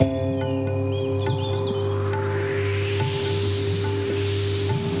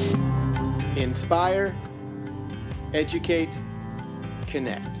inspire, educate,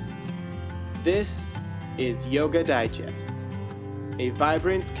 connect. This is Yoga Digest, a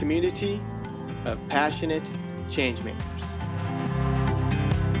vibrant community of passionate changemakers.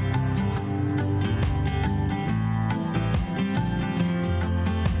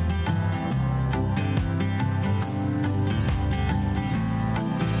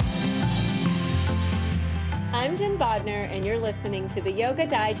 I'm Jen Bodner, and you're listening to the Yoga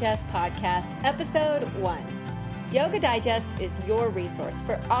Digest Podcast, Episode 1. Yoga Digest is your resource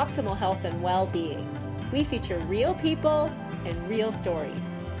for optimal health and well-being. We feature real people and real stories.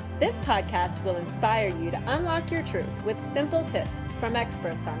 This podcast will inspire you to unlock your truth with simple tips from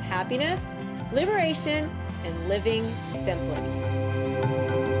experts on happiness, liberation, and living simply.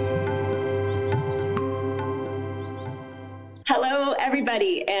 Hello,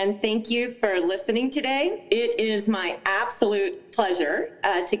 everybody, and thank you for listening today. It is my absolute pleasure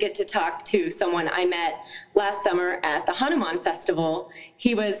to get to talk to someone I met last summer at the Hanuman Festival.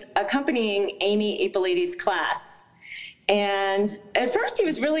 He was accompanying Amy Ippoliti's class, and at first he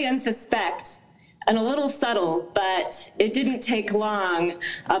was really unsuspect and a little subtle, but it didn't take long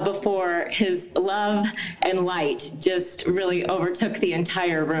before his love and light just really overtook the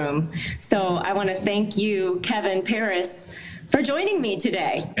entire room. So I want to thank you, Kevin Paris, for joining me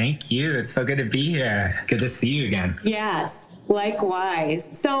today. Thank you. It's so good to be here. Good to see you again. Yes, likewise.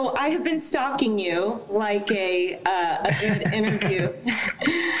 So I have been stalking you like a good interview,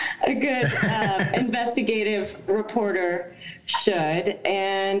 a good investigative reporter should.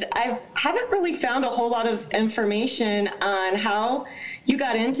 And I haven't really found a whole lot of information on how you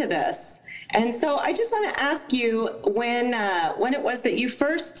got into this. And so I just want to ask you when it was that you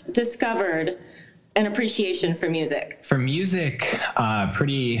first discovered an appreciation for music. For music,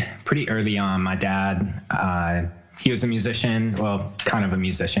 pretty early on. My dad, he was a musician, well, kind of a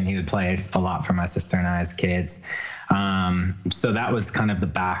musician. He would play a lot for my sister and I as kids. So that was kind of the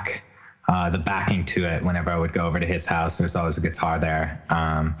backing to it. Whenever I would go over to his house, there was always a guitar there.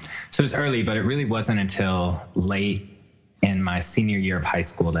 So it was early, but it really wasn't until late in my senior year of high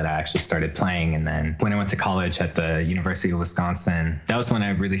school that I actually started playing. And then when I went to college at the University of Wisconsin, that was when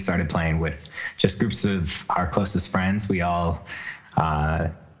I really started playing with just groups of our closest friends. We all,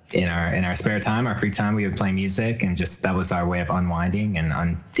 in our spare time, our free time, we would play music, and just that was our way of unwinding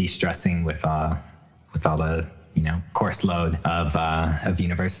and de-stressing with all the course load of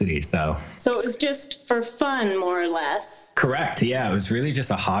university. So it was just for fun, more or less. Correct. Yeah. It was really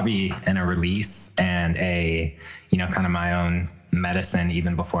just a hobby and a release and a, kind of my own medicine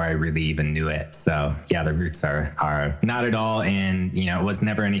even before I really even knew it. So yeah, the roots are not at all in, it was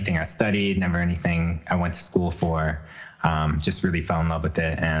never anything I studied, never anything I went to school for. Just really fell in love with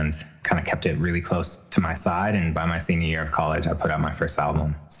it and kind of kept it really close to my side. And by my senior year of college, I put out my first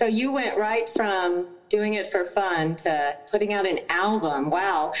album. So you went right from doing it for fun to putting out an album.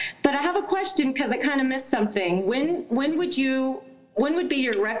 Wow. But I have a question because I kind of missed something. When would be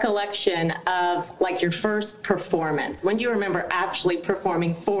your recollection of like your first performance? When do you remember actually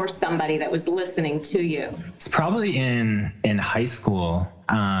performing for somebody that was listening to you? It's probably in high school,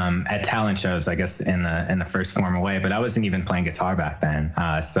 at talent shows, I guess in the first formal way, but I wasn't even playing guitar back then.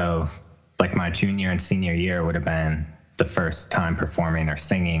 So like my junior and senior year would have been the first time performing or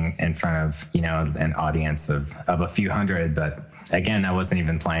singing in front of, an audience of a few hundred, but again, I wasn't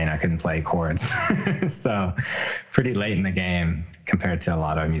even playing. I couldn't play chords. So pretty late in the game compared to a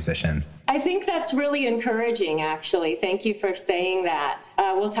lot of musicians. I think that's really encouraging, actually. Thank you for saying that.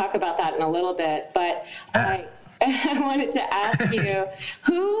 We'll talk about that in a little bit, but yes. I wanted to ask you,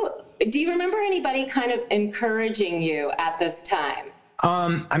 do you remember anybody kind of encouraging you at this time?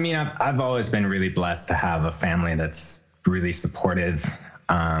 I've always been really blessed to have a family that's really supportive.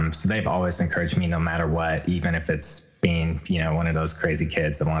 So they've always encouraged me no matter what, even if it's being, one of those crazy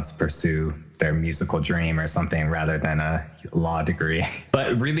kids that wants to pursue their musical dream or something rather than a law degree.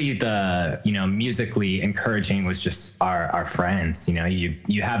 But really musically encouraging was just our friends.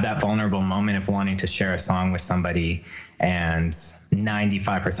 You have that vulnerable moment of wanting to share a song with somebody, and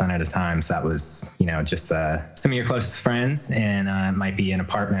 95% of the times that was, just some of your closest friends, and it might be an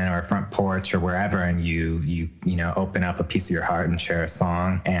apartment or a front porch or wherever, and you open up a piece of your heart and share a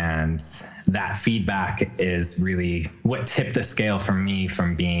song, and that feedback is really what tipped the scale for me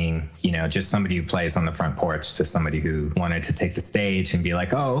from being, just somebody who plays on the front porch to somebody who wanted to take the stage and be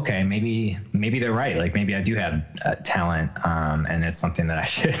like, oh, okay, maybe they're right. Like maybe I do have talent, and it's something that I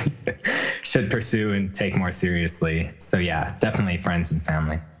should pursue and take more seriously. So yeah, definitely friends and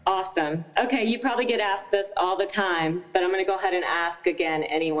family. Awesome. Okay, you probably get asked this all the time, but I'm going to go ahead and ask again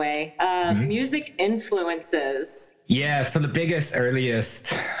anyway. Music influences. Yeah, so the biggest,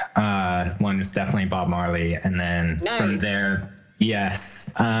 earliest one was definitely Bob Marley. And then from there,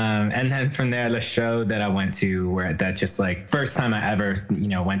 yes. And then from there, the show that I went to where that just like first time I ever,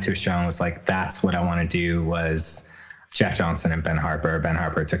 went to a show and was like, that's what I want to do, was Jack Johnson and Ben Harper. Ben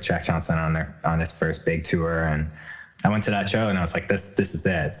Harper took Jack Johnson on his first big tour, and I went to that show and I was like, this is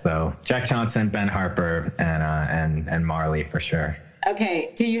it. So Jack Johnson, Ben Harper, and Marley for sure.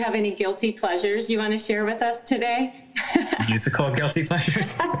 Okay. Do you have any guilty pleasures you want to share with us today? Musical guilty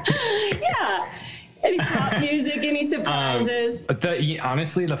pleasures? Yeah. Any pop music, any surprises? But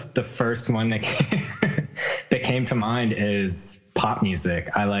honestly, the first one that came to mind is pop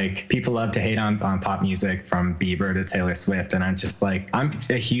music. People love to hate on pop music, from Bieber to Taylor Swift, and I'm just like, I'm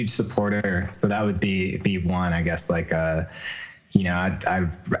a huge supporter. So that would be one, I guess. I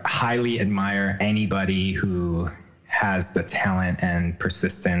highly admire anybody who has the talent and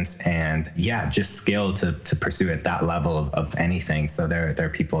persistence and just skill to pursue at that level of anything. So there are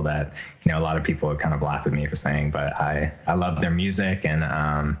people that, a lot of people would kind of laugh at me for saying, but I love their music, and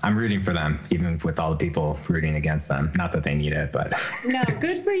I'm rooting for them, even with all the people rooting against them. Not that they need it, but. No,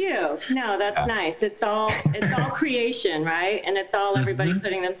 good for you. No, that's nice. It's all creation, right? And it's all everybody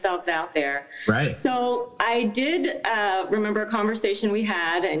putting themselves out there. Right. So I did remember a conversation we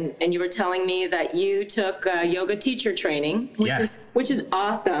had, and you were telling me that you took yoga teacher training, which is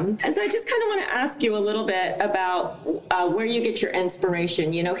awesome. And so I just kind of want to ask you a little bit about where you get your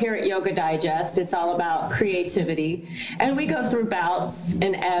inspiration. Here at Yoga Digest, it's all about creativity, and we go through bouts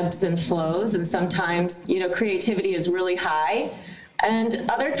and ebbs and flows, and sometimes creativity is really high and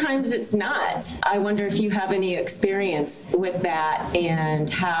other times it's not. I wonder if you have any experience with that, and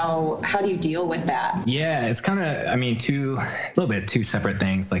how do you deal with that? Yeah, it's kind of, two separate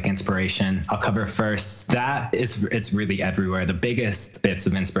things. Like inspiration, I'll cover first. It's really everywhere. The biggest bits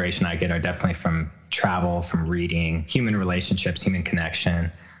of inspiration I get are definitely from travel, from reading, human relationships, human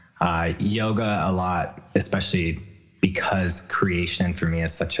connection. Yoga a lot, especially because creation for me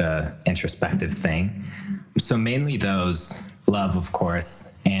is such a introspective thing. So mainly those. Love, of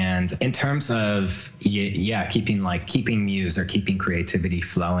course. And in terms of keeping muse or keeping creativity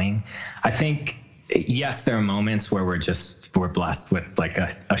flowing, I think yes, there are moments where we're blessed with like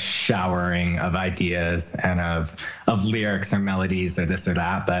a showering of ideas and of lyrics or melodies or this or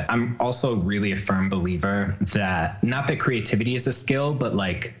that. But I'm also really a firm believer that not that creativity is a skill, but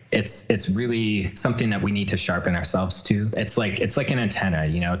like it's really something that we need to sharpen ourselves to. It's like an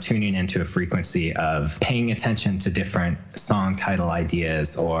antenna, tuning into a frequency of paying attention to different song title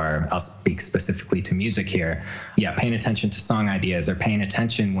ideas, or I'll speak specifically to music here. Yeah, paying attention to song ideas, or paying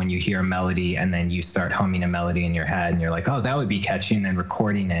attention when you hear a melody and then you start humming a melody in your head and you're like, oh, that would be catchy, and then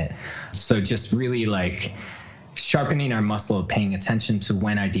recording it. So just really like sharpening our muscle of paying attention to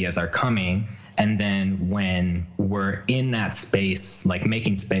when ideas are coming. And then when we're in that space, like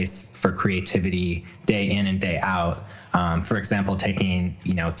making space for creativity day in and day out, for example, taking,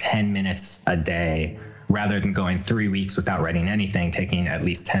 10 minutes a day, rather than going 3 weeks without writing anything, taking at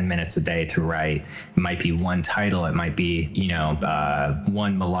least 10 minutes a day to write. It might be one title, it might be,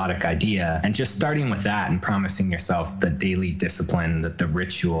 one melodic idea, and just starting with that and promising yourself the daily discipline, the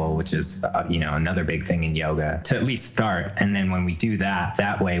ritual, which is, another big thing in yoga, to at least start. And then when we do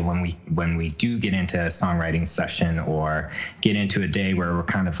that way, when we do get into a songwriting session or get into a day where we're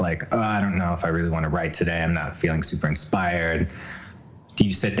kind of like, oh, I don't know if I really want to write today, I'm not feeling super inspired.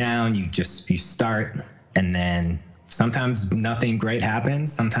 You sit down, you start, and then sometimes nothing great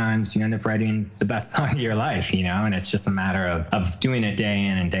happens. Sometimes you end up writing the best song of your life, and it's just a matter of doing it day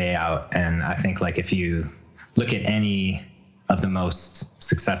in and day out. And I think like if you look at any of the most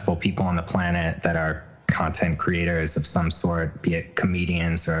successful people on the planet that are content creators of some sort, be it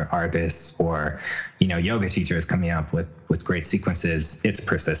comedians or artists or, yoga teachers coming up with great sequences, it's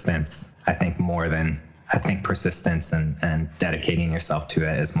persistence. I think persistence and dedicating yourself to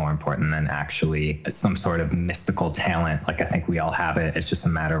it is more important than actually some sort of mystical talent. Like I think we all have it. It's just a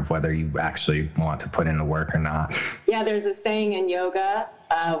matter of whether you actually want to put in the work or not. Yeah, there's a saying in yoga,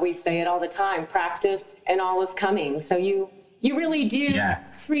 we say it all the time, practice and all is coming. So you really do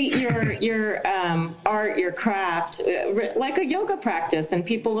treat your art, your craft, like a yoga practice. And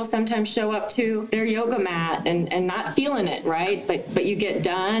people will sometimes show up to their yoga mat and not feeling it, right? But you get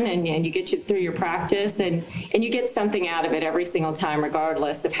done and you get through your practice and you get something out of it every single time,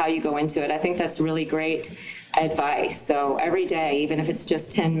 regardless of how you go into it. I think that's really great advice. So every day, even if it's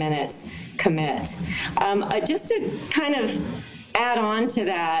just 10 minutes, commit. Just to kind of add on to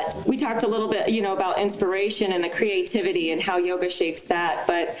that, we talked a little bit, about inspiration and the creativity and how yoga shapes that,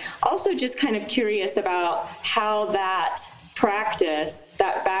 but also just kind of curious about how that practice,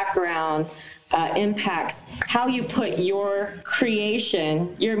 that background, impacts how you put your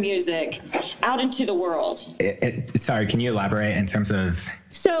creation, your music, out into the world. Sorry, can you elaborate in terms of?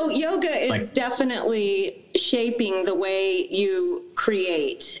 So yoga is definitely shaping the way you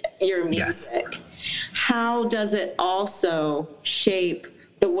create your music. Yes. How does it also shape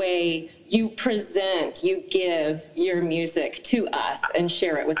the way you present, you give your music to us and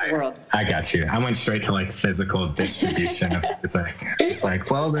share it with the world? I got you. I went straight to physical distribution of music. It's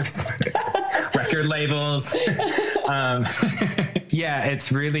well, there's record labels. Yeah,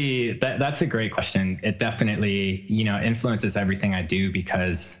 it's really, that's a great question. It definitely, influences everything I do,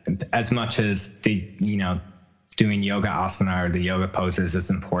 because as much as doing yoga asana or the yoga poses is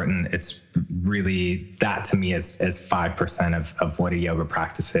important, it's really, that to me is 5% of what a yoga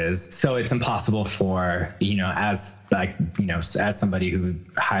practice is. So it's impossible for, as somebody who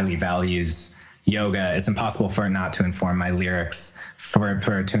highly values yoga, it's impossible for it not to inform my lyrics, for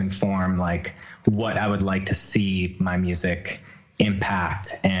it to inform what I would like to see my music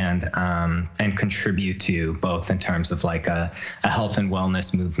impact and contribute to, both in terms of a health and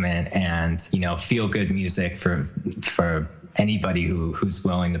wellness movement and feel good music for anybody who's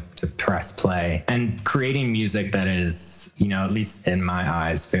willing to press play, and creating music that is at least in my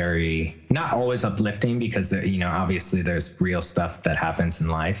eyes very, not always uplifting, because obviously there's real stuff that happens in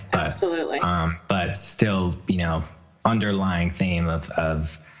life, but absolutely, but still underlying theme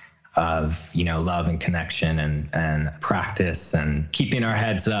of love and connection and practice and keeping our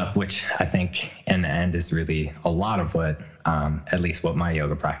heads up, which I think in the end is really a lot of what, at least what my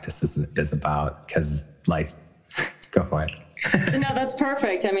yoga practice is about. Because go for it. No, that's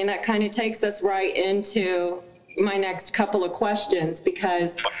perfect. I mean, that kind of takes us right into my next couple of questions,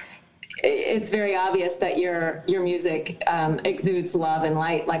 because it's very obvious that your music exudes love and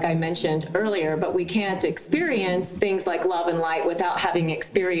light, like I mentioned earlier, but we can't experience things like love and light without having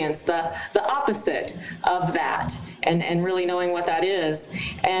experienced the opposite of that, and really knowing what that is.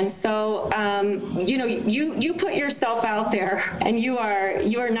 And so, you put yourself out there, and you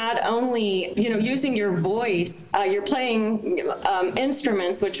are not only, using your voice, you're playing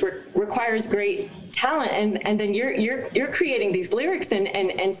instruments, which requires great talent, and then you're creating these lyrics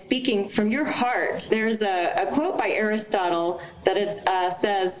and speaking from your heart. There's a quote by Aristotle that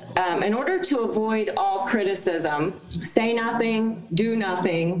says, in order to avoid all criticism, say nothing, do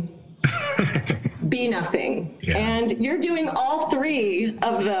nothing, be nothing. Yeah. And you're doing all three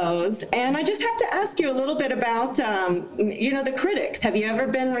of those. And I just have to ask you a little bit about, the critics. Have you ever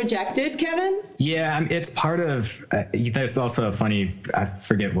been rejected, Kevin? Yeah, it's part of, there's also a funny, I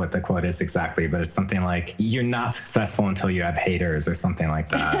forget what the quote is exactly, but it's something like, you're not successful until you have haters, or something like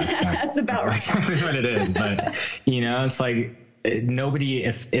that. That's about right. That's what it is. But, it's nobody,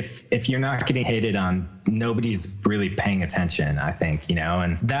 if you're not getting hated on, nobody's really paying attention, I think,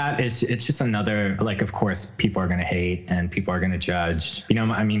 and that is, it's just another, of course people are going to hate and people are going to judge,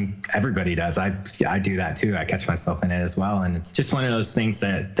 everybody does. I do that too. I catch myself in it as well. And it's just one of those things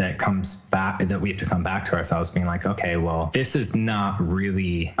that comes back, that we have to come back to ourselves being okay, well, this is not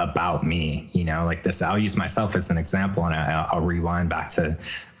really about me, this, I'll use myself as an example, and I'll rewind back to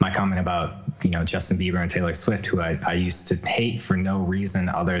my comment about, Justin Bieber and Taylor Swift, who I used to hate for no reason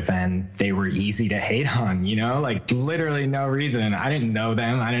other than they were easy to hate on, literally no reason. I didn't know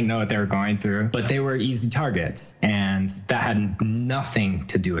them. I didn't know what they were going through, but they were easy targets, and that had nothing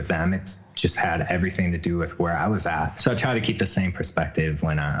to do with them. It just had everything to do with where I was at. So I try to keep the same perspective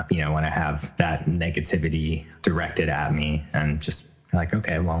when I have that negativity directed at me, and just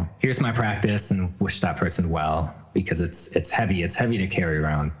okay, well, here's my practice, and wish that person well, because it's heavy. It's heavy to carry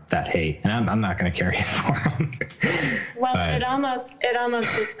around that hate, and I'm not going to carry it for them. Well, but it almost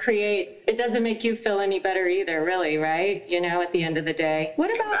just creates, it doesn't make you feel any better either, really, right? At the end of the day. What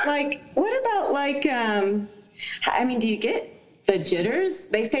about do you get the jitters?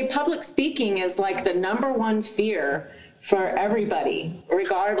 They say public speaking is the number one fear for everybody,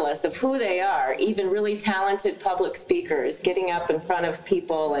 regardless of who they are. Even really talented public speakers, getting up in front of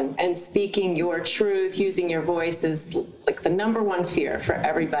people and speaking your truth, using your voice is the number one fear for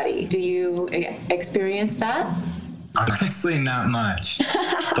everybody. Do you experience that? Honestly, not much,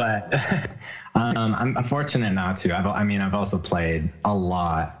 but I'm fortunate not to. I've also played a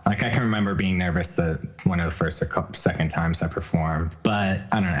lot. I can remember being nervous one of the first or second times I performed, but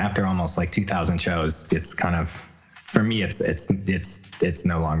I don't know, after almost 2,000 shows, it's kind of for me, it's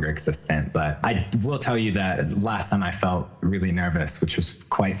no longer existent. But I will tell you that last time I felt really nervous, which was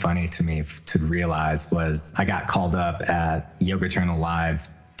quite funny to me to realize, was I got called up at Yoga Journal Live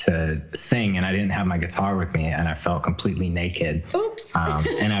to sing, and I didn't have my guitar with me, and I felt completely naked. Oops.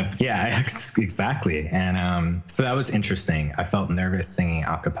 Exactly. And so that was interesting. I felt nervous singing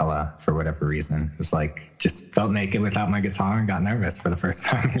a cappella for whatever reason. It was like, just felt naked without my guitar and got nervous for the first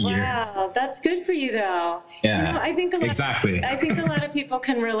time in years. Wow, that's good for you though. Yeah, I think a lot of people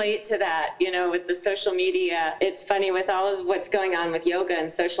can relate to that, with the social media. It's funny with all of what's going on with yoga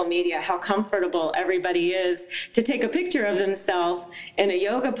and social media, how comfortable everybody is to take a picture of themselves in a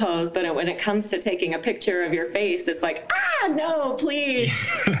yoga pose, but when it comes to taking a picture of your face, it's like, no,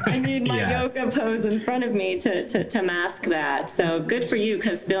 please. I need my yoga pose in front of me to mask that. So good for you,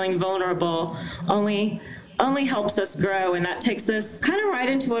 because feeling vulnerable only helps us grow. And that takes us kind of right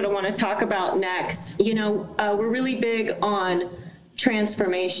into what I want to talk about next. We're really big on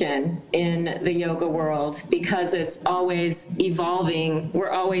transformation in the yoga world because it's always evolving.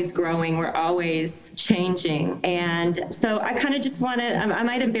 We're always growing. We're always changing. And so I kind of just I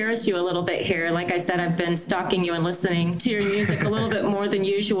might embarrass you a little bit here. Like I said, I've been stalking you and listening to your music a little bit more than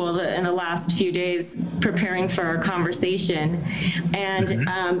usual in the last few days preparing for our conversation. And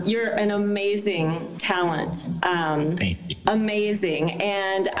you're an amazing talent. Thank you. Amazing.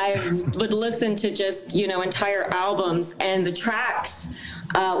 And I would listen to just, entire albums, and the tracks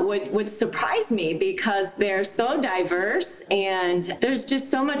would surprise me because they're so diverse, and there's just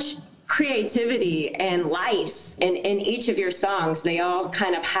so much creativity and life in each of your songs. They all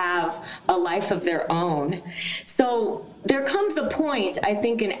kind of have a life of their own. So there comes a point, I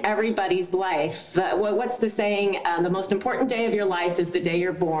think, in everybody's life. What's the saying? The most important day of your life is the day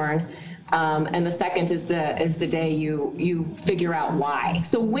you're born. And the second is the day you figure out why.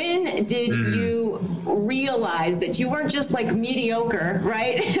 So when did you realize that you weren't just like mediocre,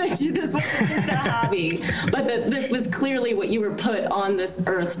 right? This wasn't just a hobby, but that this was clearly what you were put on this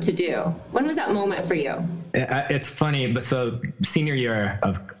earth to do? When was that moment for you? It's funny, but so senior year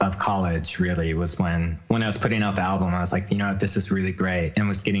of college really was when I was putting out the album. I was like, this is really great, and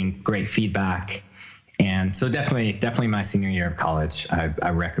was getting great feedback. And so definitely my senior year of college, I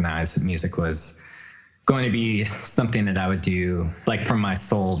recognized that music was going to be something that I would do, like from my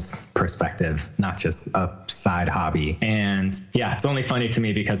soul's perspective, not just a side hobby. And yeah, it's only funny to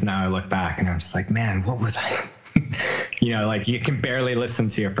me because now I look back and I'm just like, man, what was I? Like you can barely listen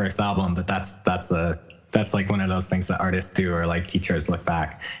to your first album, but that's like one of those things that artists do, or like teachers look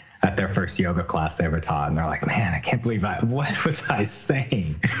back at their first yoga class they ever taught, and they're like, man, I can't believe what was I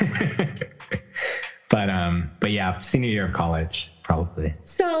saying? But yeah, senior year of college, probably.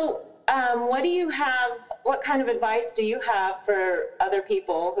 So what kind of advice do you have for other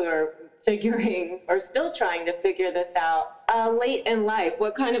people who are figuring or still trying to figure this out late in life?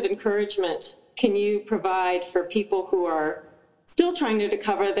 What kind of encouragement can you provide for people who are still trying to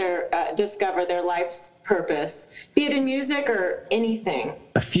discover their life's purpose, be it in music or anything?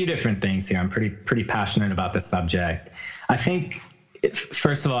 A few different things here. I'm pretty passionate about the subject. I think,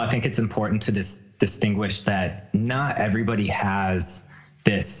 first of all, I think it's important to distinguish that not everybody has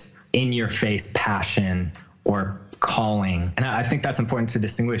this in-your-face passion or calling. And I think that's important to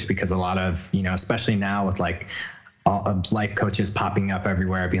distinguish because a lot of, especially now with like life coaches popping up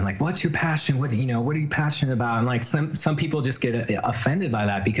everywhere being like, what's your passion? What are you passionate about? And like some people just get offended by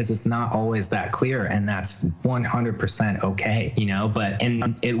that because it's not always that clear, and that's 100% okay, but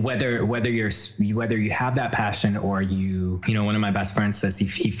whether you have that passion or one of my best friends says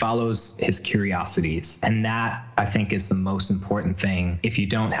he follows his curiosities, and that I think is the most important thing. If you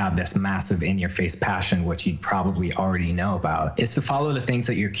don't have this massive in your face passion, which you probably already know about, is to follow the things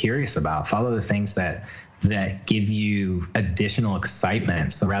that you're curious about, follow the things that give you additional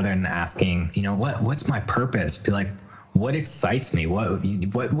excitement. So rather than asking, what's my purpose? Be like, what excites me? What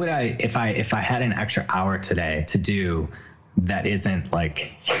would I, if I had an extra hour today to do that isn't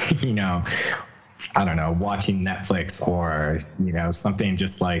like, I don't know, watching Netflix or, something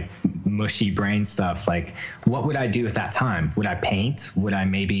just like mushy brain stuff. Like, what would I do at that time? Would I paint? Would I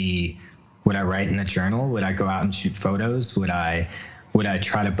write in a journal? Would I go out and shoot photos? Would I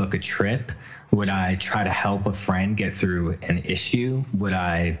try to book a trip? Would I try to help a friend get through an issue? Would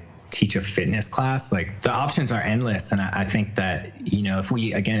I teach a fitness class? Like, the options are endless. And I think that, if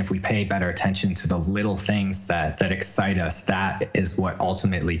we pay better attention to the little things that excite us, that is what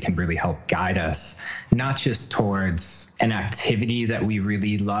ultimately can really help guide us, not just towards an activity that we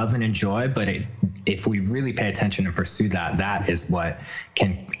really love and enjoy, but if we really pay attention and pursue that is what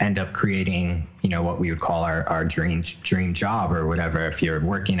can end up creating what we would call our dream job or whatever. If you're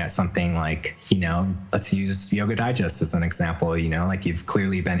working at something like, let's use Yoga Digest as an example, like you've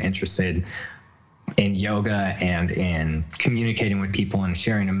clearly been interested in yoga and in communicating with people and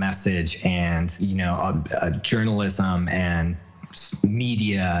sharing a message and, journalism and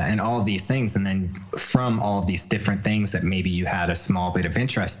media and all of these things. And then from all of these different things that maybe you had a small bit of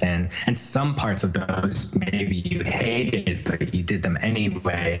interest in, and some parts of those maybe you hated, but you did them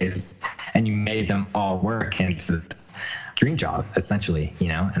anyways, and you made them all work into this dream job, essentially,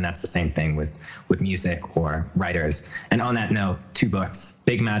 and that's the same thing with music or writers. And on that note, 2 books,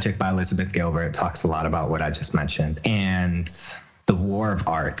 Big Magic by Elizabeth Gilbert talks a lot about what I just mentioned, and The War of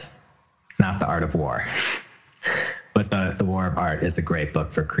Art, not The Art of War. But the War of Art is a great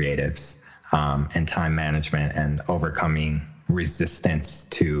book for creatives and time management and overcoming resistance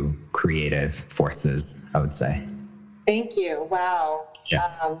to creative forces, I would say. Thank you. Wow.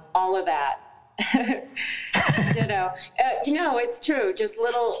 Yes. All of that. It's true. Just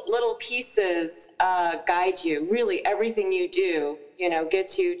little pieces guide you. Really, everything you do,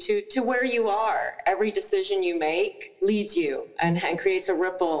 gets you to where you are. Every decision you make leads you and creates a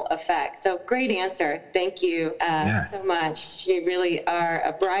ripple effect. So great answer. Thank you so much. You really are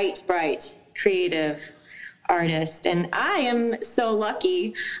a bright, creative artist. And I am so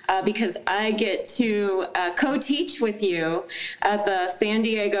lucky because I get to co-teach with you at the San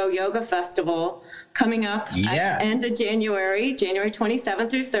Diego Yoga Festival coming up at the end of January 27th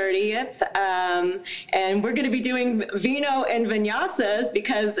through 30th. And we're going to be doing vino and vinyasas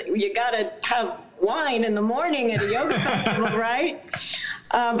because you got to have wine in the morning at a yoga festival, right?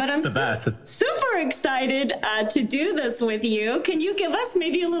 But I'm super excited to do this with you. Can you give us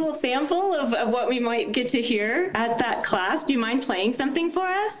maybe a little sample of what we might get to hear at that class? Do you mind playing something for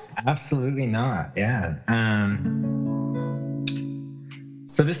us? Absolutely not. Yeah.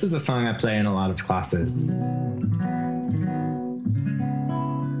 So this is a song I play in a lot of classes.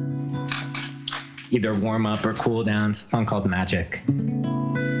 Either warm up or cool down. It's a song called Magic.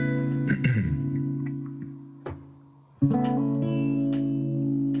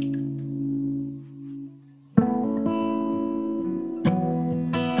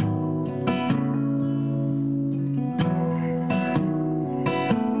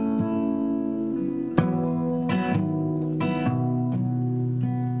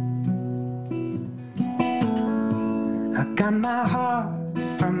 Got my heart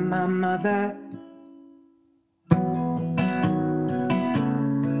from my mother.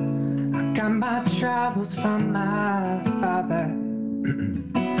 I got my travels from my father.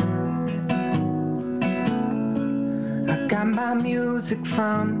 I got my music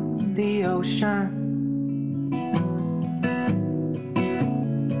from the ocean.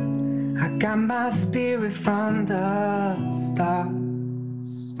 I got my spirit from the stars.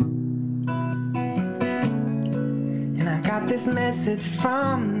 Got this message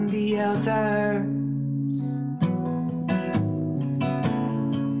from the elders.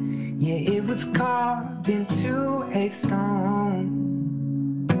 Yeah, it was carved into a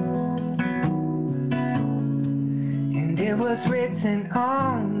stone, and it was written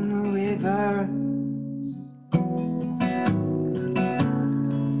on the rivers,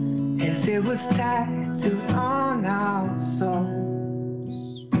 as it was tattooed on our souls.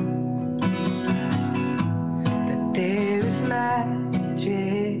 There is magic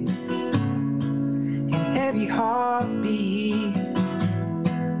in every heartbeat,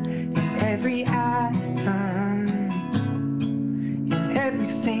 in every atom, in every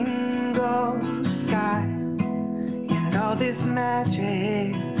single sky. And all this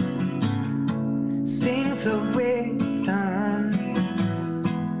magic sings of wisdom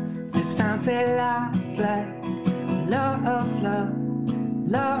that sounds a lot like love, love, love,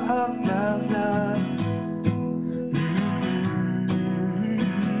 love, love.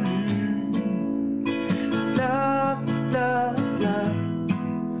 Love, love, love.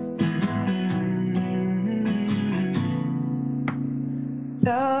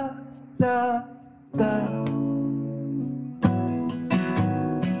 Love, love, love.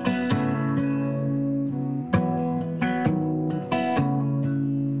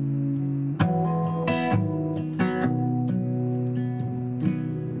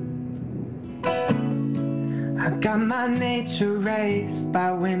 I got my nature raised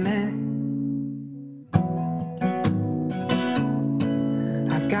by women.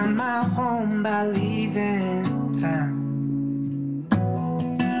 Got my home by leaving town.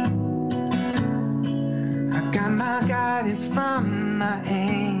 I got my guidance from my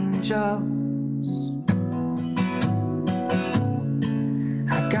angels.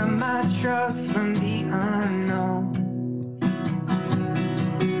 I got my trust from the unknown.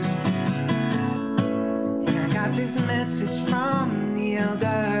 message from the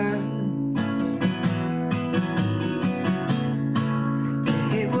elders.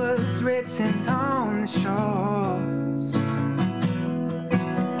 It was written on the shores,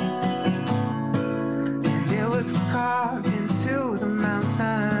 and it was carved into the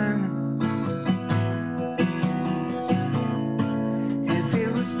mountains, as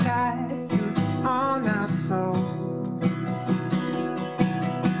it was tattooed on our souls.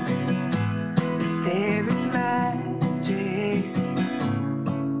 There is magic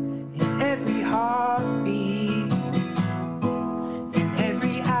in every heartbeat, in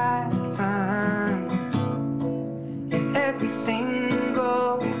every atom, in every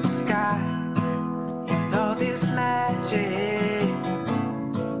single sky. And all this magic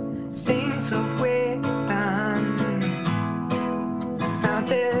sings of wisdom,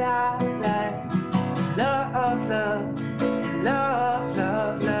 sounds a lot like love, love, love,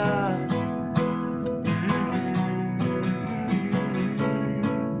 love, love.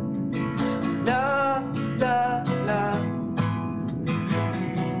 Love, love, love.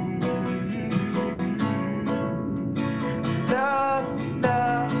 Love,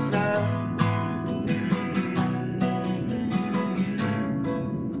 love, love.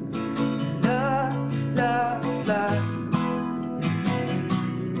 Love, love, love.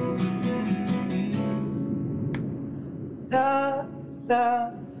 Love,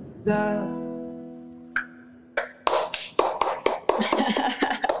 love, love.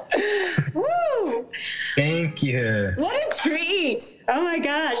 Woo! Thank you. What a treat. Oh my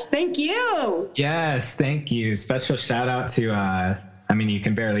gosh. Thank you. Yes, thank you. Special shout out to, I mean, you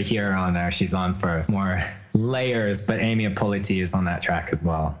can barely hear her on there. She's on for more layers, but Amy Apoliti is on that track as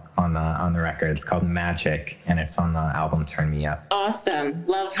well on the record. It's called Magic, and it's on the album Turn Me Up. Awesome.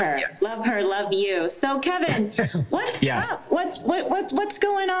 Love her. Yes. Love her. Love you. So Kevin, what's Yes. up? What's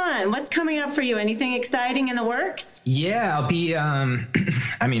going on? What's coming up for you? Anything exciting in the works? Yeah, I'll be, I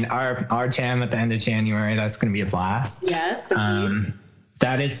mean, our jam at the end of January, that's going to be a blast. Yes.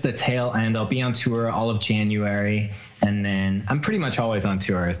 That is the tail end. I'll be on tour all of January, and then I'm pretty much always on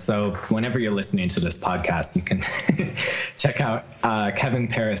tour. So whenever you're listening to this podcast, you can check out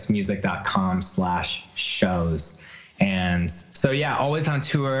kevinparismusic.com/shows. And so, yeah, always on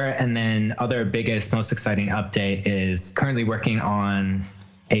tour. And then other biggest, most exciting update is currently working on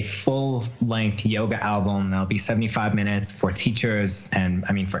a full-length yoga album. That'll be 75 minutes for teachers, and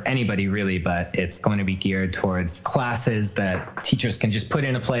I mean for anybody really, but it's going to be geared towards classes that teachers can just put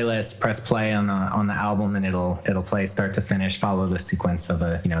in a playlist, press play on the album, and it'll play start to finish, follow the sequence of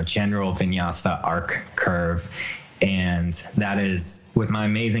a general vinyasa arc curve. And that is with my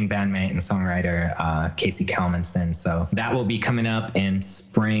amazing bandmate and songwriter, Casey Kalmanson. So that will be coming up in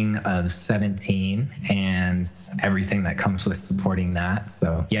spring of 17, and everything that comes with supporting that.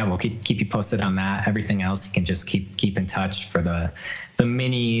 So yeah, we'll keep you posted on that. Everything else, you can just keep in touch for the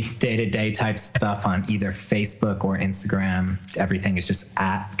mini day-to-day type stuff on either Facebook or Instagram. Everything is just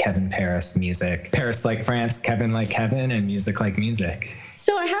at Kevin Paris Music. Paris like France, Kevin like Kevin, and music like music.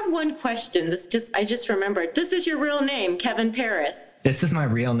 So I have one question. I just remembered. This is your real name, Kevin Paris. This is my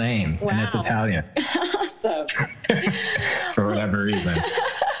real name, Wow. and it's Italian. Awesome. For whatever reason.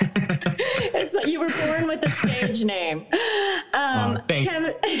 It's like you were born with a stage name.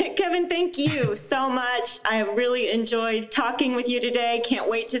 Kevin, thank you so much. I have really enjoyed talking with you today. Can't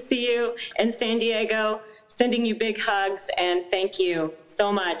wait to see you in San Diego. Sending you big hugs, and thank you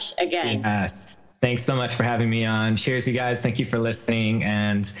so much again. Yes. Thanks so much for having me on. Cheers, you guys. Thank you for listening,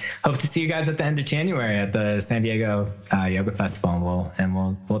 and hope to see you guys at the end of January at the San Diego Yoga Festival. And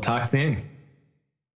we'll talk soon.